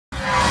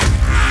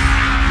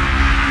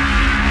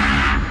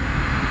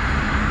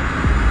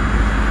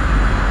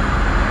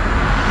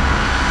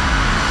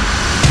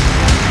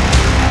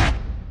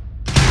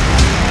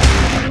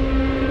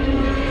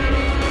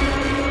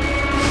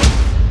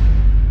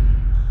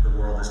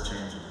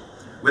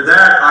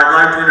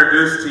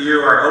introduce to you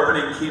our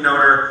opening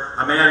keynoter,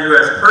 a man who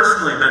has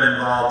personally been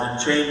involved in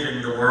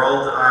changing the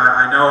world.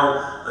 I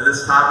know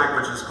this topic,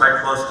 which is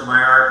quite close to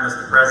my heart,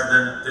 Mr.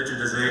 President,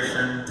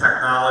 digitization,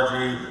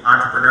 technology,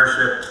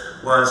 entrepreneurship,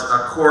 was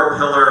a core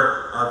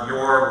pillar of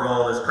your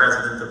role as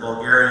President of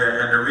Bulgaria,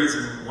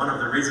 and one of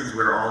the reasons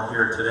we're all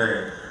here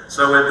today.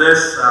 So with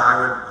this, I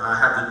would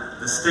have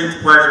the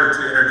distinct pleasure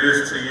to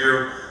introduce to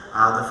you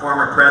the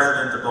former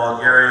President of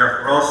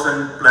Bulgaria,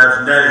 Rosen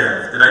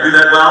Plevneliev. Did I do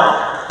that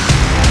well?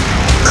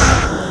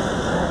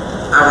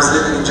 I was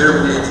living in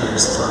Germany 8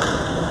 years ago.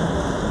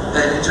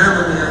 And in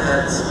Germany I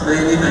had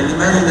many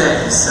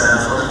names.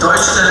 For the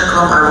Deutsche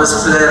Telekom I was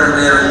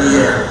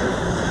Plevneliev.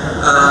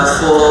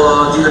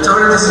 For the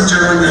authorities in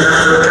Germany,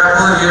 after a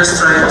couple of years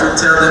trying to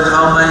tell them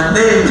how my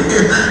name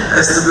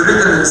has to be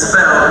written and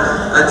spelled,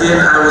 at the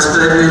end I was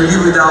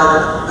Plevneliev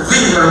without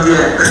V on the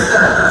end.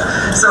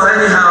 So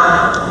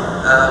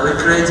anyhow, we're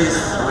creative,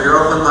 we're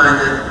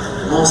open-minded.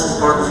 Most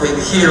important thing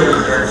here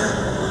we have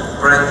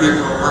bright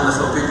people,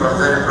 wonderful people. I'm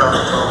very proud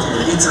to talk to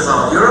you. It's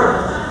about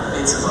Europe,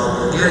 it's about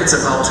Bulgaria, it's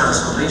about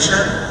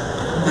transformation,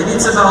 and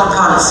it's about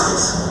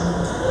policies.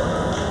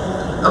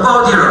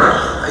 About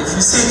Europe, if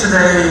you see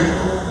today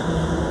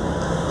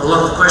a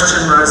lot of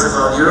question marks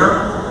about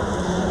Europe,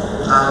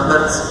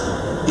 but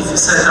if you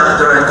set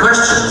up the right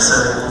questions,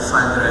 you will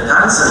find the right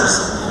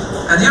answers.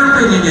 And the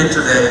European Union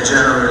today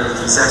generally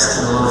is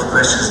asking a lot of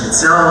questions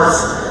itself.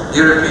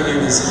 The European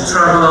Union is in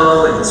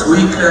trouble, it's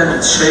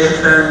weakened, it's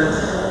shaken.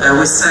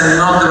 We send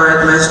not the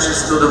right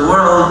messages to the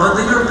world, but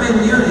the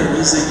European Union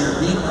is a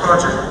unique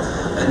project,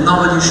 and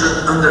nobody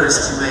should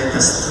underestimate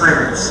the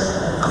strength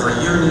of a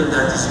union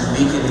that is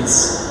unique in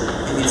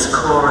its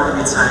core and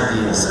its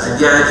ideas. And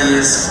the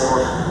ideas for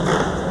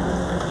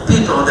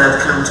people that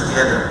come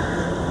together,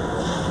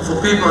 for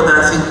people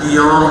that think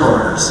beyond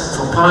borders,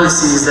 for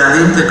policies that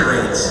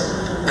integrate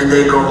and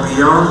they go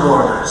beyond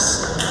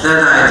borders.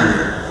 That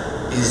idea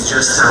is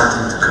just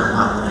starting to come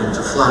up and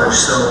to flourish.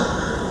 So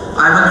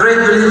I'm a great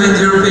believer in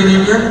the European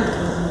Union,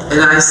 and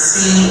I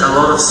see a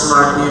lot of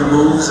smart new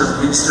moves of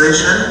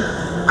administration.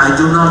 I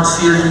do not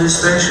fear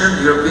administration.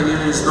 The European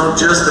Union is not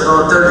just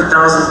about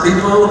 30,000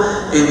 people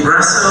in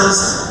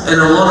Brussels and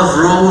a lot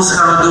of rules.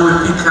 How do we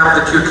pick up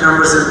the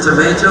cucumbers and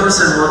tomatoes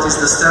and what is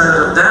the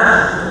standard of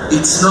that?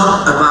 It's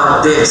not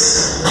about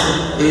this.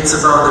 It's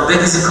about the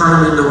biggest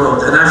economy in the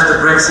world, and after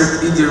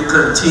Brexit it will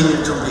continue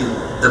to be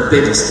the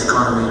biggest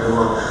economy in the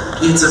world.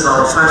 It's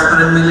about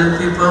 500 million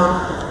people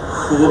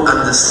who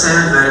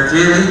understand very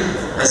clearly,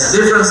 as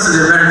a difference to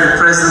the American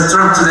President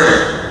Trump today,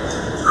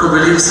 who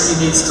believes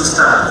he needs to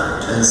start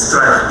and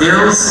strike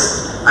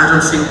deals. I don't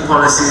think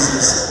policies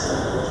is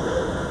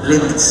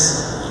linked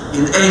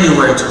in any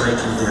way to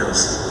making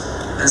deals.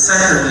 And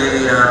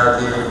secondly,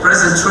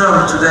 President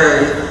Trump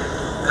today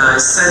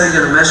is sending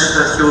a message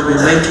that he will be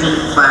making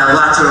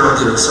bilateral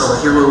deals. So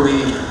he will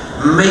be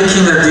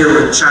making a deal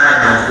with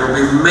China, he will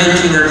be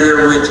making a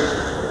deal with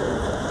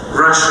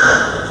Russia.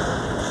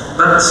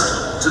 But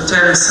to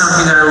tell you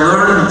something I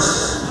learned,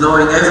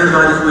 knowing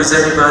everybody who is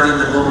anybody in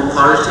the global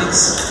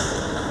politics,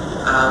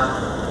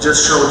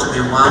 just showed to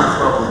me one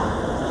problem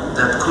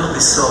that could be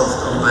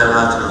solved on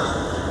bilateral.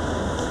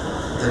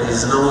 There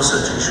is no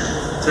such issue.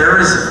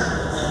 Terrorism,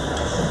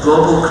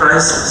 global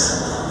crisis,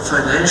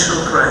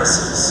 financial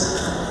crisis,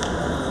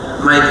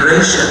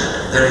 migration.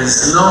 There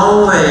is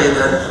no way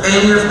that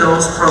any of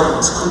those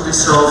problems could be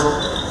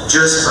solved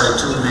just by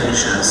two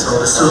nations. So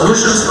the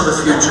solutions for the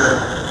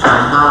future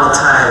are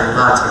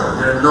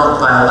multilateral, they're not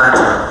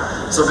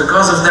bilateral. So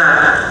because of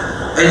that,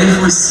 and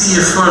if we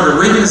see a further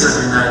weakness of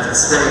the United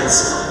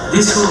States,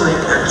 this will make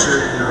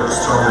actually Europe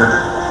stronger.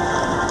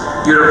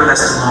 Europe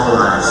has to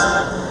mobilize.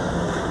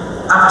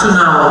 Up to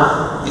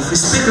now, if we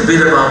speak a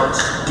bit about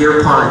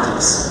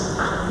geopolitics,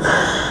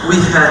 we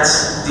had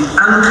the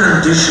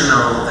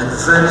unconditional and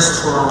very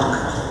strong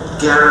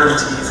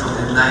guarantee from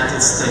the United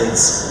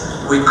States.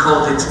 We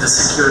called it the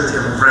security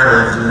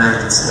umbrella of the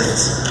United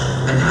States.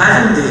 And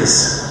having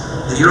this,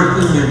 the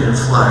European Union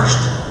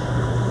flourished.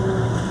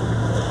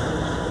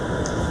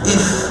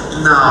 If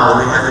now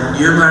we have a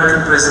new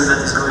American president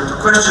that is going to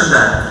question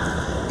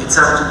that, it's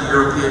up to the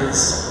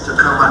Europeans to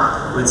come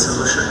up with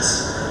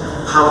solutions.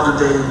 How do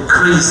they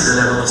increase the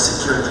level of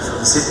security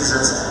for the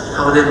citizens?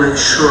 How do they make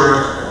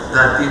sure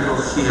that people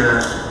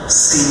here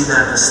see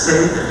that the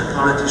state and the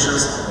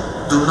politicians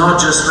do not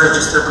just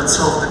register but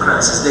solve the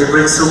crisis? They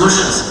bring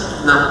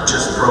solutions, not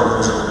just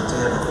problems on the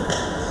table.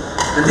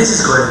 And this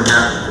is going to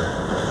happen.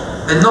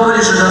 And nobody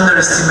should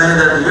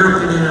underestimate that the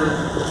European Union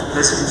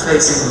has been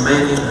facing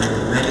many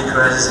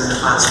crises in the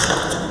past.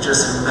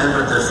 Just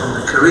remember that from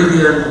the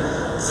Caribbean,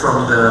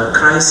 from the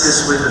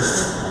crisis with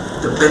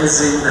the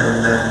benzene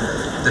and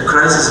the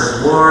crisis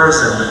of wars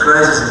and the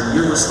crisis in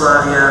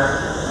Yugoslavia,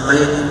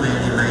 many.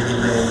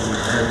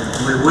 And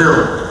we will,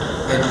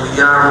 and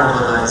we are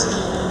mobilizing,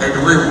 and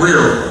we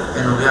will,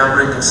 and we are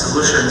bringing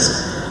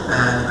solutions.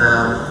 And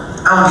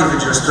I'll give you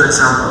just two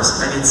examples,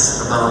 and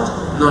it's about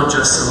not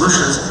just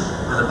solutions,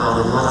 but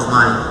about a lot of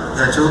money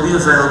that will be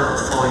available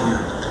for you,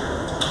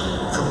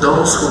 for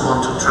those who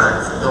want to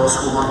thrive, those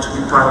who want to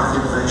be part of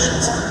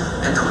innovations,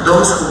 and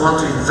those who want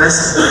to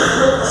invest,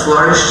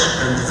 flourish,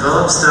 and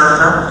develop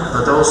startup,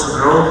 but also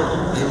grow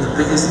in the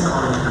biggest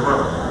economy in the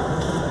world.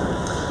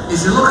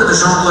 If you look at the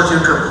Jean-Claude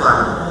Juncker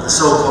plan, the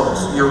so-called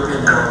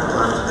European Development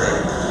Plan today,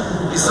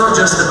 it's not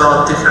just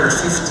about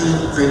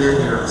 350 billion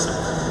euros.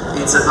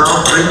 It's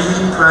about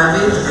bringing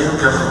private and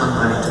government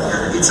money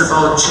together. It's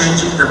about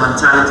changing the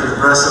mentality of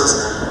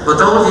Brussels, but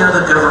all the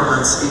other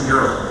governments in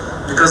Europe.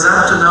 Because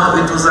up to now,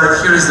 it was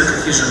like, here is the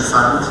Cohesion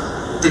Fund,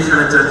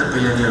 330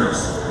 billion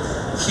euros.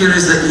 Here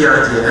is the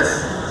ERDF,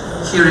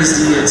 here is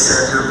the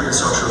ESF, European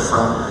Social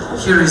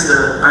Fund, here is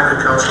the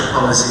agricultural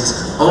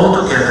policies. All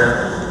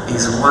together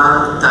is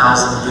 1,000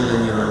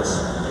 billion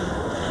euros.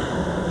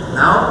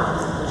 Now,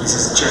 this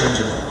is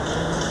changing.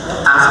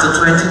 After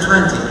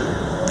 2020,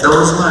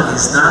 those money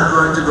is not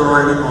going to go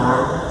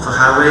anymore for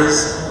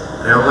highways,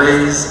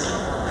 railways,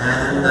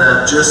 and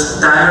just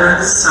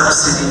direct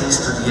subsidies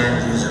to the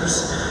end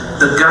users.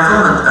 The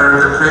government are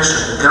under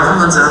pressure. The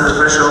governments are under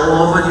pressure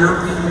all over the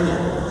European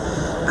Union.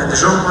 And the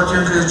Jean-Claude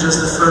Juncker is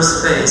just the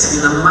first phase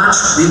in a much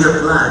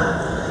bigger plan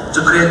to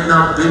create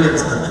not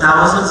billions, but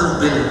thousands of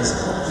billions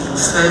in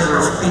favor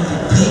of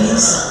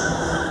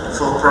PPPs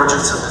for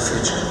projects of the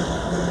future.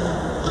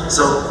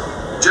 So,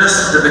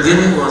 just the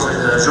beginning was with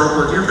the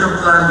Jean-Claude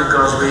Juncker plan,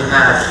 because we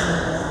have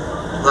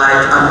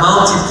like a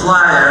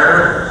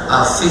multiplier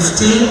of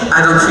 15.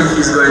 I don't think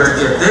he's going to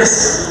get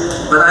this,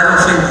 but I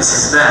don't think this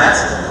is bad,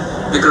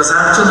 because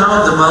up to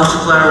now the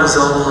multiplier was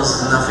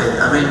almost nothing.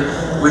 I mean,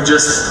 we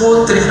just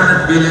put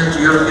 300 billion to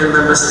European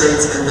member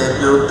states and they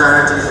build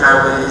directly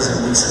highways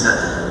and this and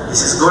that.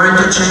 This is going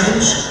to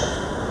change.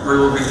 We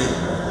will be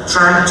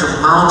trying to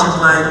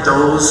multiply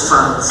those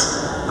funds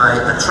by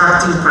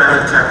attracting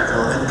private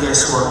capital, and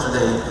guess what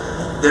today?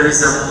 There is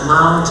a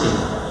mountain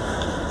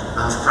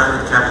of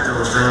private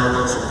capital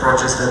available for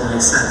projects that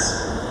make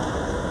sense.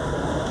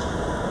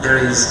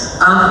 There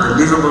is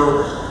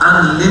unbelievable,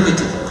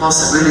 unlimited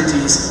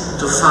possibilities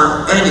to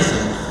fund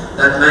anything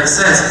that makes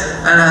sense.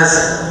 And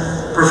as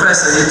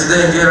Professor here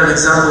today gave an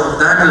example of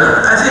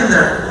Daimler, I think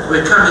that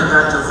we're coming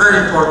back to a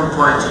very important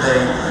point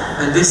today,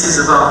 and this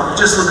is about,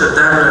 just look at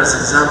Daimler as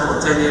an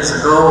example. 10 years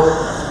ago,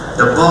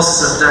 the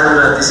bosses of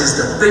Daimler, this is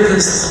the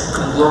biggest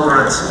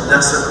conglomerate,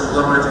 industrial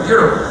conglomerate of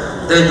Europe.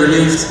 They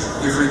believed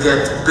if we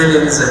get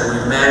billions and we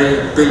marry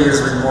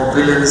billions with more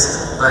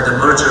billions by the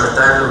merger of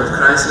Daimler with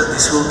Chrysler,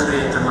 this will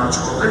create a much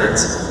more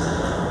billions.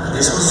 And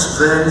this was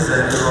very,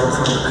 very wrong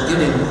from the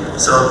beginning.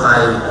 So by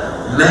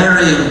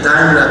marrying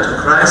Daimler to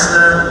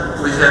Chrysler,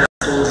 we had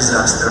a full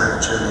disaster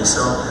actually.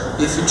 So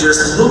if you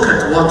just look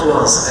at what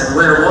was and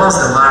where was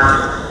the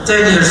market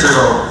 10 years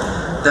ago,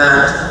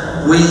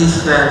 that we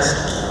had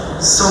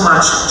so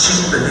much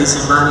cheap and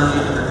easy money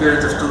in the period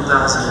of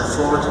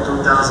 2004 to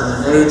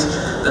 2008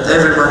 that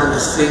everybody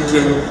was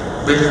thinking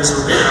billions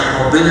would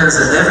become more billions,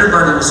 and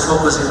everybody was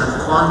focusing on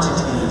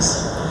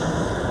quantities.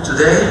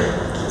 Today,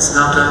 it's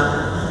not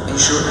an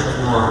issue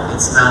anymore.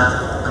 It's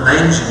not an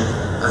engine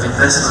of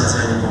investments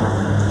anymore.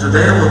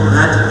 Today, what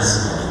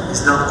matters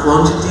is not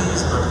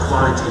quantities but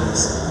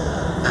qualities.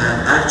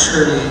 And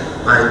actually,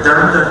 by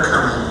Daimler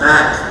coming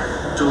back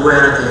to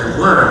where they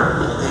were,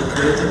 they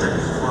created an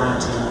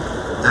equality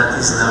that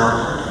is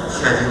now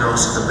having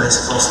also the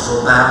best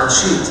possible balance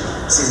sheet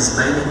since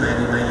many,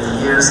 many, many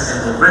years,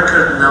 and a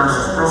record number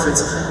of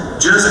profits,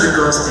 just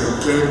because they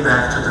came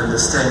back to the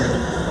understanding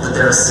that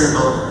they're a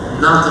symbol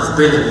not of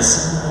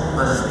billions,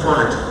 but of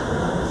quality.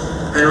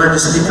 And when you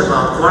speak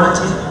about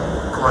quality,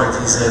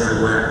 quality is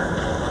everywhere.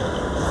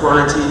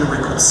 Quality we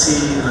could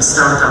see in a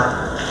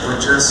startup with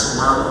just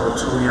 1 or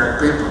 2 young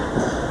people.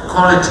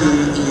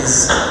 Quality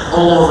is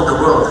all over the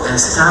world,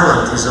 as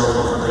talent is all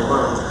over the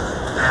world.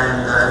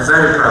 And I'm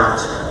very proud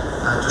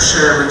to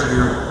share with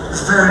you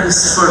the very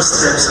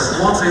first steps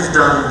of what we've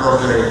done in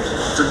Bulgaria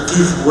to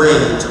give way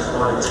to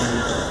quality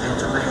and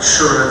to make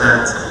sure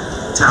that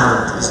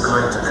talent is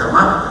going to come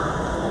up,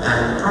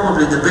 and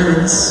probably the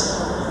billions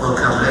will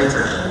come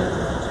later.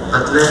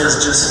 But let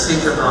us just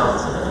think about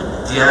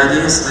the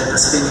ideas, let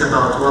us think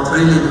about what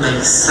really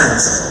makes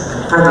sense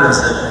and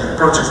projects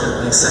that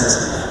make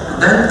sense.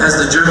 And then,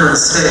 as the Germans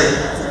say,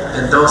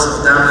 and those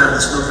of Daimler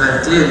understood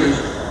very clearly,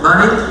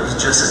 money is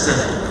just a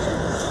technique,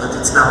 but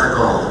it's not a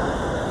goal.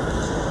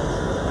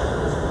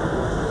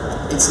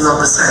 It's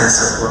not the sense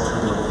of what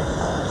we do.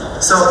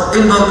 So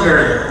in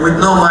Bulgaria, with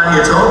no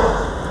money at all,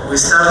 we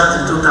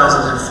started in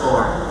 2004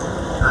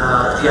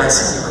 the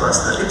ICT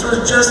cluster. It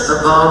was just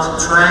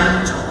about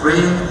trying to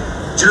bring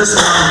just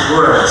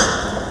one word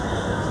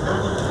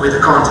with the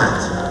content.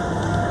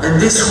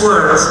 And this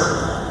word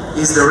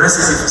is the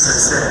recipe for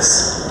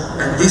success.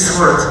 And this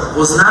word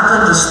was not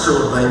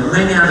understood by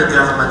many other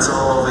governments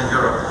all over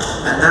Europe.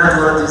 And that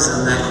word is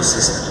an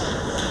ecosystem.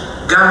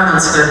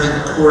 Governments have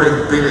been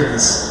pouring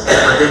billions,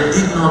 but they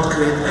did not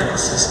create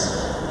ecosystems.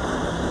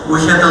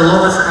 We had a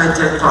lot of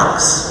high-tech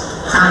parks.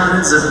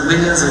 Hundreds of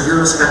millions of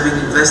euros have been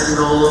investing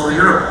all over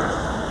Europe,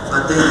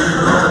 but they did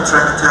not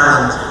attract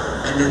talent,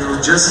 and it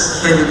was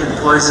just heavily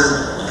poisoned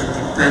and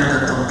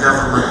dependent on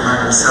government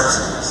money and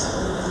subsidies.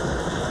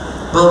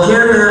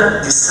 Bulgaria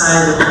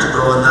decided to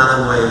go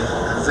another way.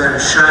 Very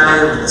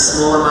shy, with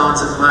small amounts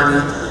of money,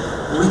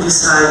 we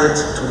decided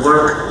to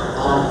work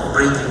on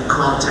bringing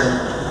content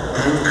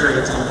and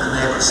creating an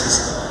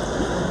ecosystem.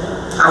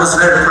 I was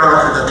very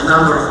proud with a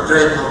number of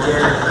great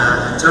Bulgarian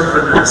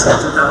entrepreneurs in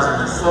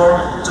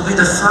 2004 to be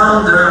the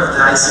founder of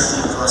the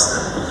ICT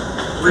cluster.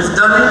 We've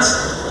done it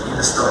in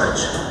the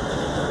storage.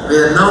 We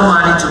had no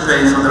money to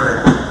pay for the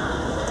rent.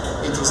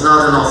 It was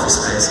not an office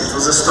space, it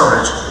was a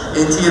storage.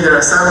 And here there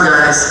are some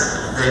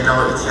guys, they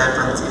know it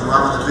happened in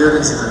one of the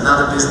buildings in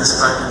another business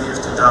park in the year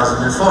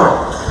 2004.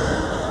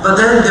 But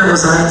then there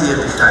was idea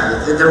behind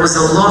it, and there was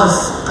a lot of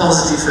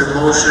positive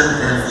emotion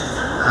and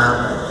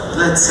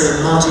let's say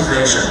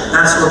motivation.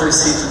 That's what we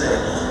see today.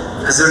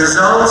 As a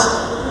result,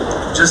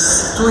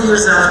 just 2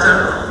 years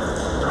after,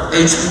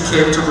 HP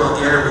came to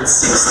Bulgaria with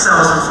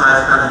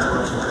 6,500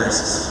 working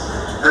places.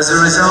 As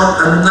a result,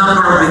 a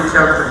number of big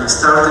companies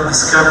started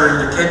discovering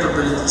the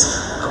capabilities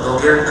of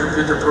Bulgarian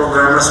computer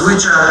programmers,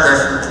 which are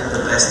definitely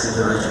the best in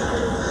the region.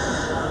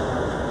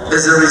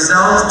 As a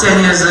result,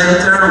 10 years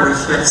later, we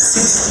have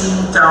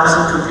 16,000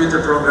 computer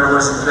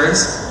programmers in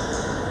place.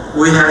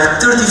 We have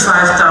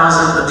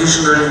 35,000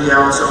 additionally in the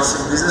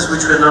outsourcing business,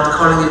 which we're not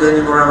calling it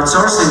anymore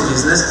outsourcing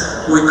business,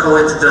 we call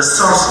it the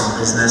sourcing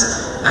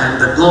business. And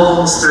the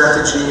global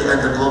strategy and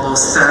the global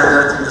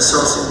standard in the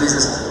sourcing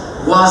business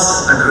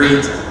was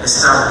agreed,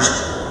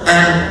 established,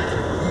 and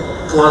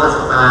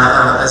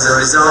as a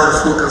result of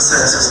full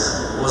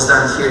consensus was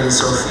done here in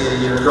Sofia a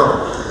year ago.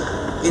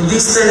 In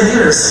these 10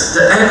 years,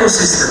 the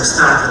ecosystem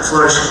started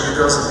flourishing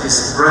because of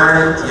these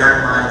bright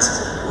young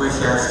minds we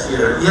have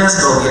here.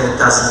 Yes, Bulgaria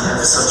doesn't have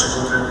such a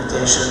good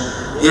reputation.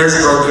 Yes,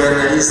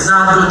 Bulgaria is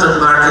not good at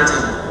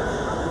marketing.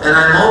 And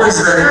I'm always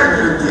very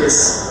happy with this.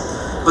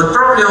 But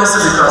probably also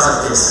because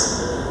of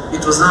this.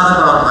 It was not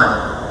about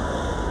money.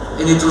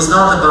 And it was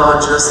not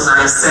about just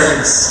nice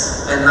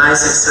settings and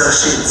nice Excel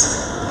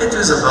sheets. It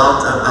was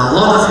about a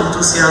lot of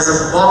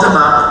enthusiasm, bottom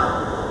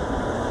up,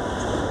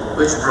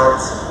 which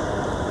brought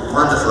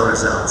wonderful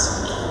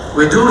results.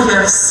 We do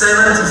have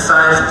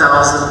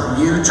 75,000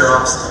 new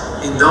jobs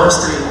in those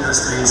 3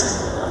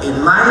 industries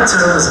in my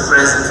term as a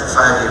president for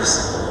 5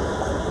 years.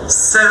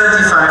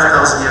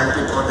 75,000 young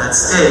people that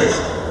stayed,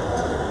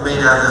 may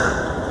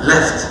other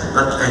left,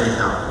 but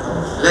anyhow.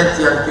 Let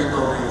young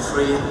people be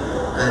free,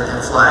 let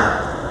them fly.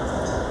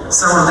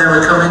 Some of them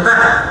are coming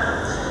back.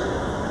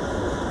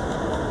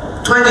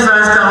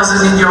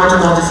 25,000 in the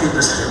automotive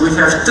industry. We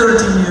have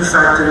 30 new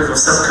factories of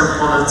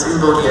subcomponents in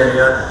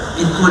Bulgaria,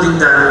 including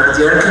Daimler.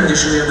 The air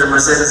conditioning of the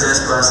Mercedes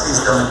S-Class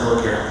is done in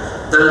Bulgaria.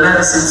 The leather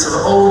seats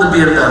of all the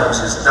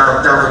BMWs are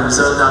done in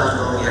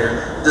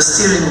Bulgaria. The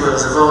steering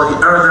wheels of all the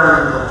are done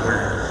in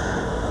Bulgaria.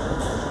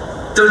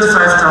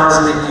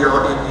 35,000 in the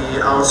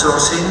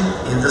outsourcing,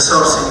 in the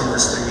sourcing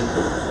industry,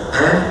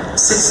 and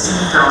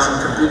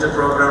 16,000 computer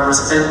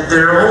programmers, and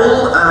they're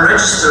all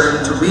registering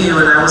to me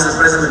when I was the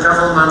president a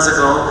couple of months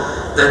ago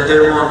that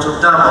they want to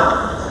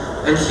double.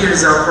 And here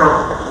is our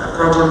problem. The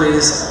problem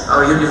is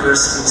our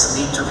universities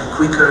need to be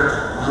quicker,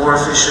 more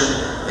efficient,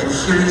 and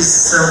here is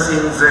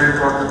something very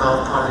important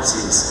about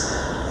policies.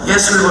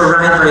 Yes, we were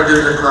right by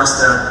doing the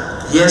cluster.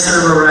 Yes,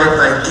 we were right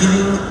by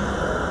giving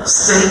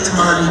state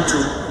money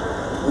to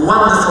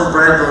wonderful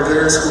bright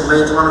Bulgarians who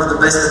made one of the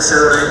best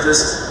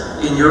accelerators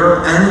in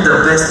Europe and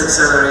the best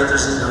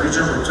accelerators in the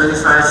region with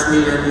 25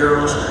 million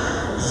euros.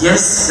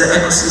 Yes, the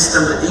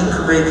ecosystem, the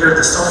incubator,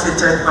 the Sofia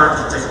Tech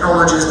Park, the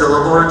technologies, the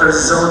laboratories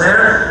is all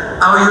there.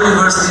 Our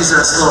universities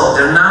are slow.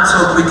 They're not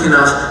so quick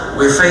enough.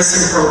 We're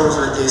facing problems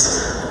with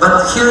this.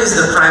 But here is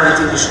the private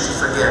initiative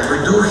again.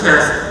 We do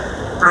have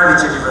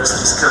private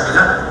universities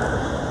coming up.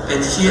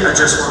 And here I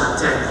just want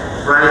to thank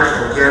bright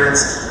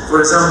Bulgarians.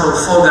 For example,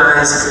 4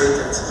 guys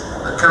created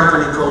a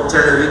company called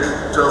Telerik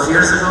 12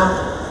 years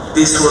ago.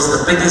 This was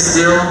the biggest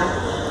deal,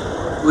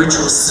 which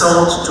was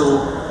sold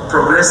to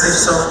Progressive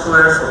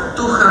Software for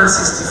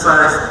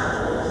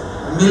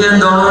 $265 million.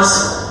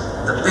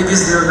 The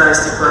biggest deal in the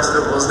ICT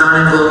cluster was done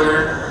in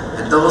Bulgaria,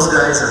 and those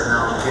guys are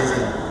now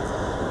giving.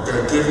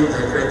 They're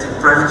creating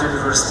private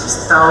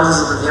universities.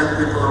 Thousands of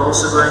young people are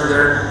also going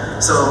there.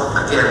 So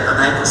again, an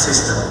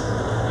ecosystem.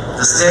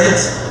 The state,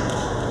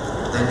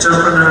 the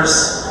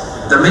entrepreneurs,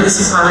 the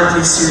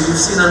municipalities. You've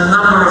seen a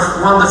number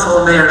of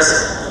wonderful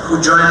mayors who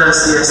joined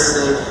us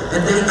yesterday, and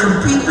they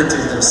compete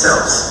between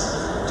themselves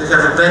to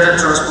have a better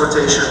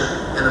transportation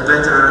and a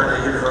better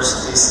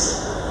universities.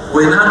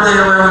 We're not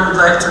there where we would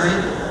like to be,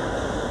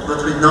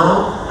 but we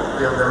know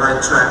we're on the right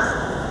track.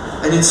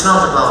 And it's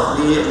not about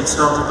me, and it's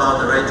not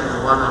about the rating of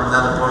one or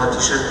another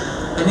politician,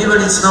 and even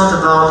it's not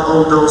about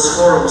all those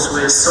forums.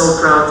 We're so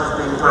proud of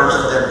being part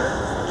of them.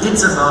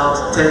 It's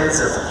about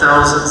tens of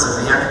thousands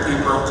of young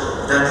people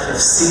that have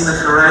seen a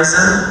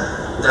horizon,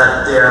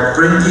 that they are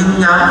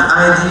bringing up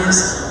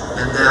ideas,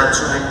 and they are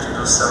trying to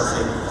do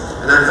something.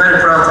 And I'm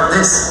very proud of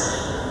this.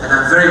 And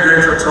I'm very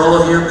grateful to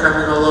all of you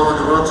coming all over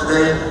the world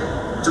today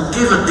to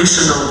give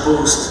additional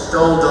boost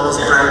to all those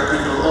bright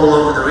people all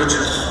over the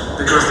region,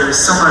 because there is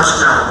so much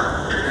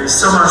talent, there is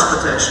so much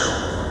potential,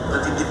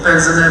 but it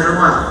depends on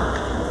everyone.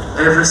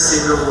 every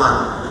single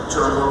one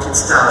to unlock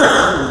its talent,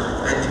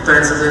 and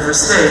depends on every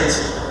state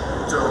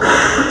to unlock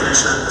the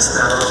potential and the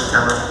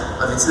talent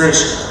of its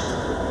nation.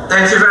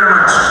 Thank you very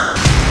much.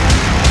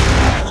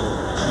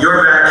 You're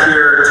back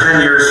here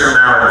 10 years from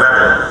now at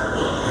Webit,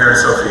 here in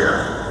Sofia.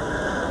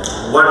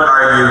 What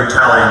are you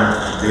telling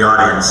the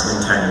audience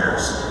in 10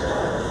 years?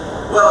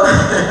 Well,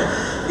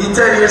 in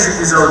 10 years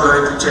it is all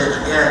going to change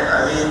again.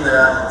 I mean,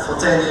 for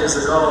 10 years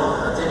ago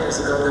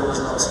there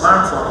was no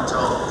smartphone at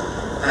all.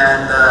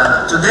 And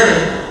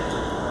today,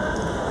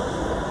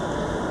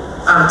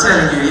 I'm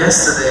telling you,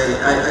 yesterday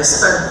I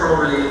spent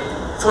probably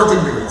 14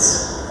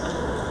 minutes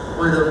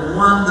with a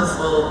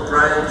wonderful,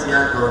 bright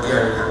young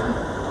Bulgarian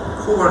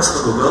who works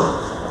for Google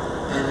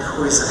and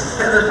who is a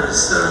head of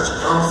research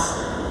of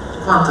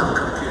quantum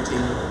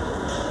computing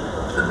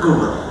at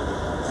Google.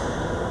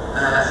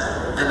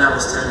 And I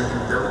was telling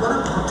him, what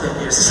about 10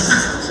 years?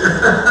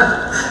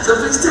 So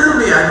please tell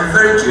me, I'm a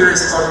very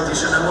curious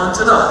politician, I want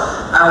to know.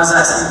 I was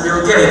asking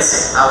Bill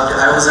Gates,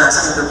 I was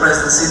asking the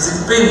President Xi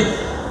Jinping,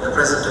 the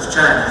President of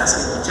China,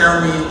 asking him,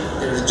 tell me,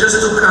 there's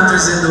just 2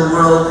 countries in the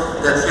world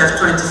that have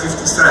 2050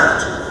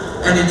 strategy.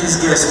 And it is,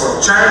 guess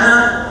what,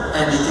 China,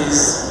 and it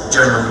is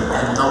Germany,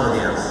 and nobody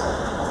else.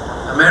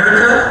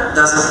 America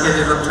doesn't have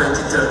even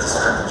 2030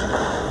 strategy.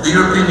 The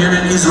European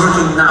Union is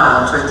working now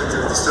on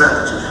 2030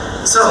 strategy.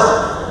 So,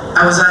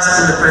 I was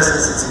asking the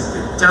President Xi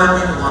Jinping, tell me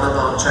what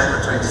about China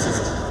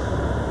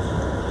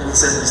 2050? And he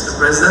said, Mr.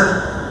 President,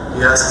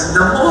 you're asking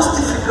the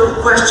most difficult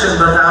question,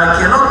 but I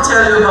cannot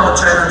tell you about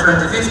China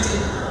 2050,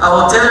 I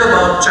will tell you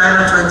about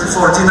China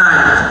 2049.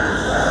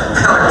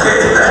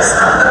 Okay,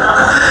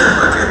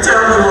 okay,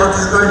 tell me what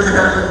is going to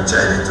happen in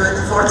China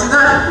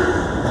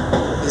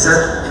 2049. He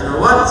said, you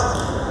know what?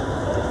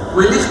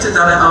 We lifted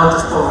them out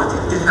of poverty,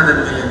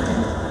 300 million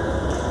people.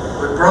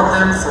 We brought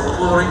them from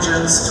poor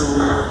regions to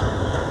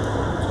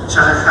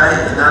Shanghai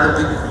and other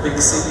big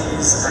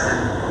cities,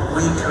 and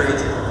we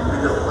created a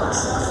middle class,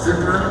 a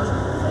vibrant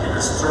and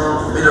a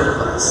strong middle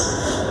class.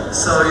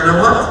 So you know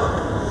what?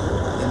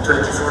 In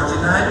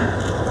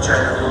 2049,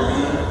 China will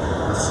be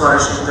a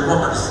flourishing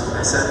democracy.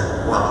 I said,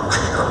 wow,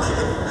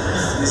 okay,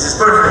 this is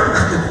perfect.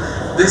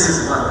 This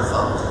is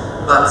wonderful.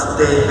 But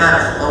they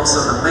have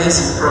also an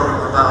amazing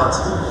program about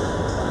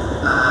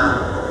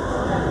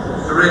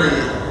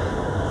really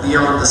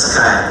beyond the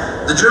sky.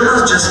 The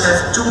Germans just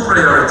have 2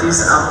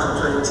 priorities up to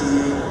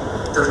 2035.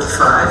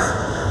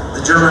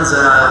 The Germans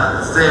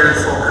are very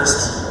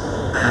focused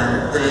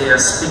and they are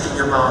speaking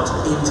about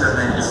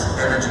internet,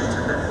 energy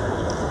internet.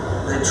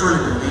 They truly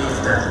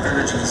believe that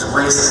energy is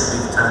wasted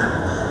big time,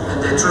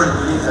 and they truly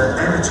believe that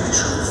energy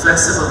should be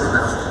flexible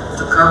enough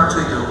to come to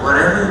you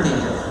wherever you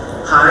need it,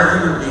 however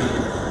you need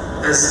it,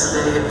 as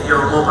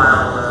your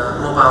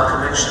mobile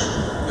connection.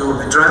 You will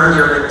be driving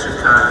your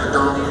electric car, you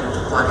don't need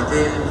to plug it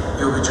in,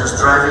 you'll be just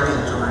driving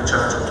it to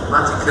recharge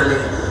automatically.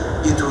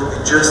 It will be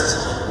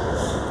just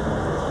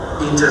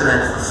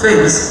internet for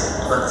things,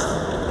 but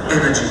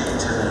energy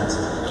internet.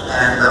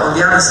 And on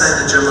the other side,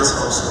 the Germans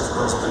also, of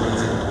course,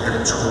 believe in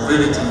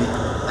electromobility,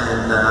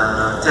 and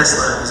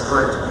Tesla is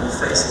going to be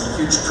facing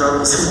huge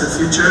troubles in the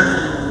future,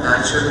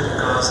 actually,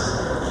 because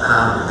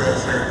they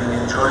have been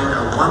enjoying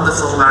a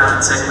wonderful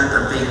market segment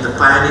and being the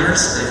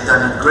pioneers. They've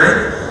done it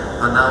great,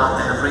 but now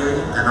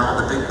all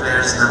the big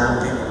players now will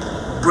be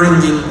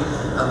bringing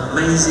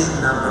amazing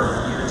number of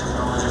new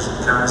technologies and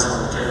cars on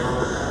the table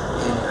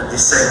in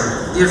this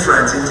segment. Dear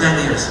friends, in 10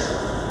 years,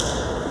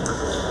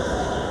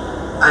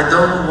 I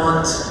don't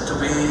want to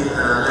be,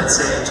 let's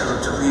say,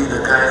 to be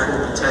the guy who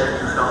will be telling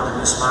you how the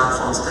new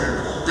smartphones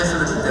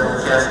definitely they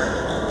will have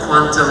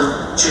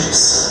quantum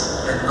chips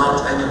and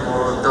not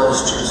anymore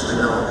those chips we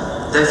know.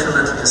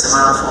 Definitely a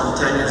smartphone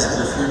 10 years in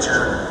the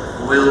future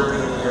will be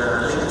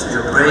linked to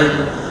your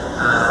brain.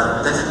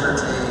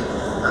 Definitely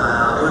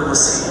we will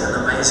see an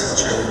amazing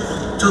change.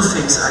 2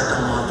 things I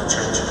don't want to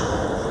change at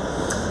all.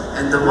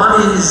 And the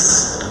one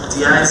is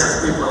the eyes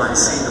of people I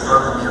see in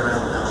front of me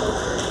around now.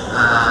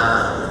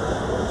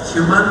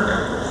 Human,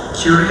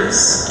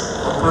 curious,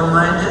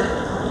 open-minded,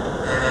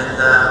 and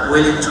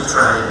willing to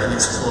try and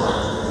explore.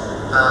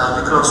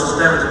 Because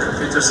whatever the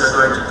computers are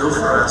going to do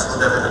for us,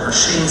 whatever the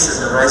machines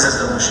and the rise of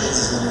the machines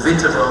is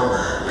inevitable,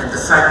 and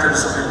the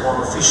factories will be more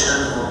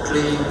efficient, more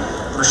clean,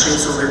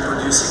 machines will be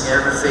producing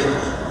everything,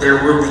 they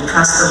will be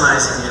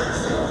customizing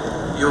everything.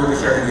 You will be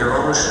having your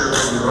own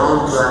shoes, your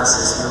own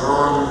glasses, your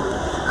own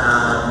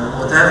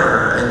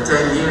whatever. In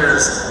 10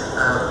 years,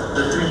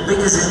 the 3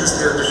 biggest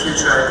industries of the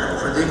future I can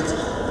predict,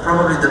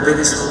 probably the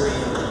biggest will be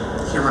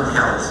human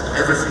health,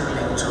 everything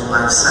linked to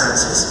life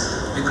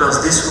sciences,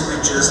 because this will be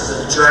just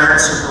a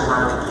giant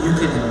supermarket you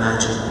can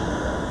imagine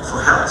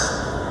for health.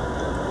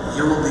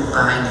 You will be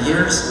buying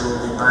ears, you will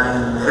be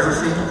buying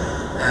everything,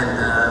 and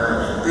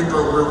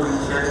people will be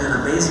having an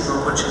amazing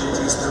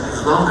opportunities to live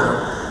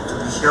longer, to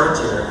be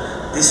healthier.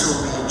 This will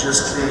be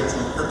just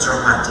creating a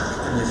dramatic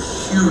and a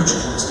huge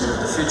industry of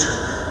the future.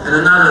 And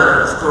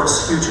another, of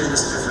course, huge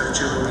industry of the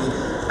future will be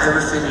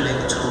everything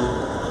linked to,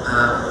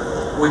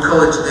 we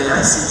call it today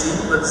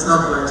ICT, but it's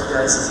not going to be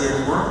ICT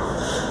anymore.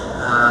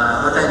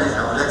 But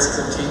anyhow, let's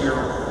continue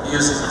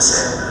using the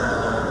same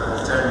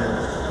term.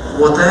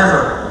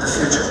 Whatever the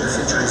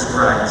future is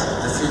bright.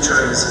 The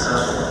future is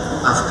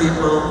of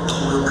people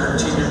who will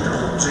continue to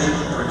dream,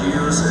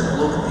 produce, and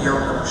look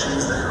beyond the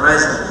machines, the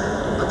horizon.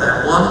 But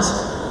I want,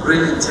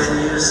 really,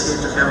 10 years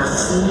here to have a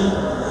full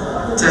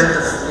tent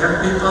of young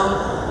people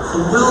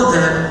who will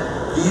then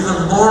be even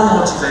more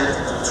motivated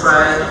to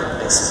try,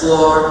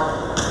 explore,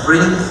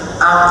 bring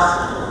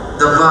up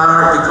the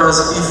bar, because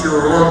if you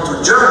want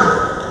to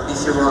jump,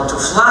 if you want to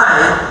fly,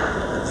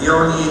 the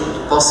only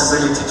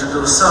possibility to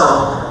do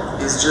so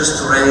is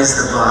just to raise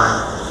the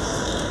bar.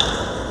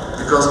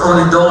 Because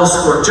only those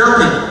who are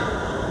jumping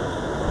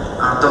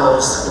are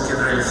those who can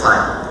really fly.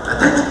 I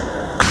think.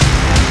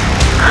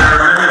 There are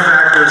many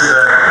factors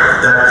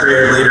that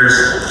create leaders.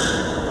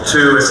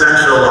 Two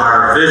essential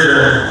are vision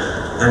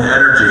and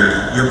energy.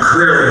 You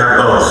clearly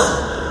have both.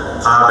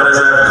 But as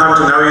I've come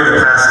to know you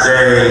the past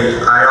day,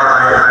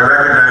 I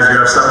recognize you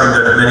have something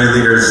that many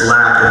leaders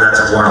lack, and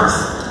that's warmth.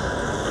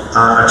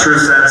 A true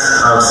sense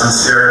of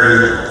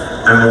sincerity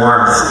and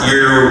warmth.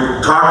 You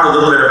talked a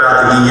little bit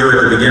about the EU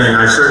at the beginning.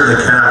 I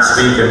certainly cannot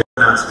speak and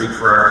will not speak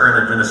for our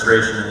current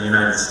administration in the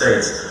United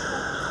States.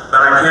 But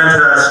I can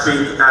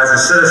speak as a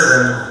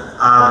citizen,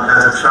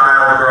 as a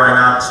child growing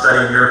up,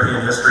 studying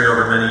European history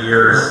over many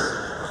years.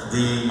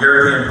 The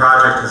European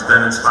project has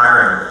been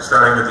inspiring,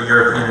 starting with the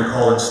European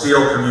coal and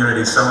steel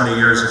community so many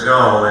years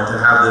ago, and to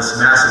have this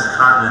massive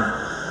continent,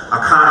 a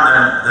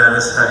continent that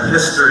has had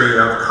history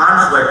of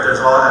conflict as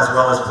well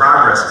as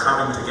progress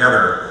coming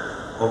together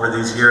over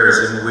these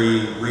years, and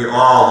we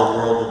all, the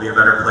world will be a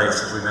better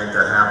place if we make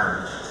that happen.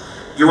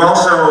 You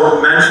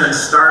also mentioned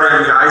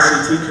starting the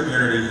ICT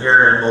community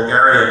here in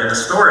Bulgaria in a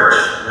storage,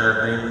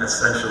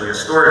 essentially a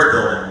storage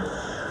building.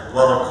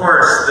 Well, of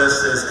course,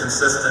 this is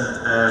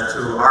consistent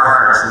to our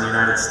hearts in the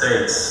United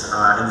States,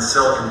 in the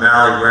Silicon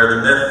Valley, where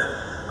the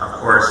myth, of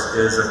course,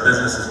 is of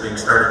businesses being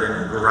started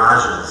in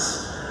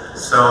garages.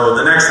 So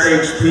the next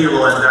HP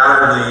will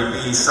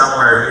undoubtedly be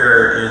somewhere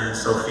here in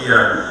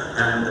Sofia,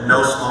 and in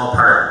no small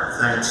part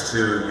thanks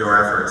to your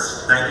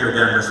efforts. Thank you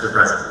again, Mr.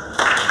 President.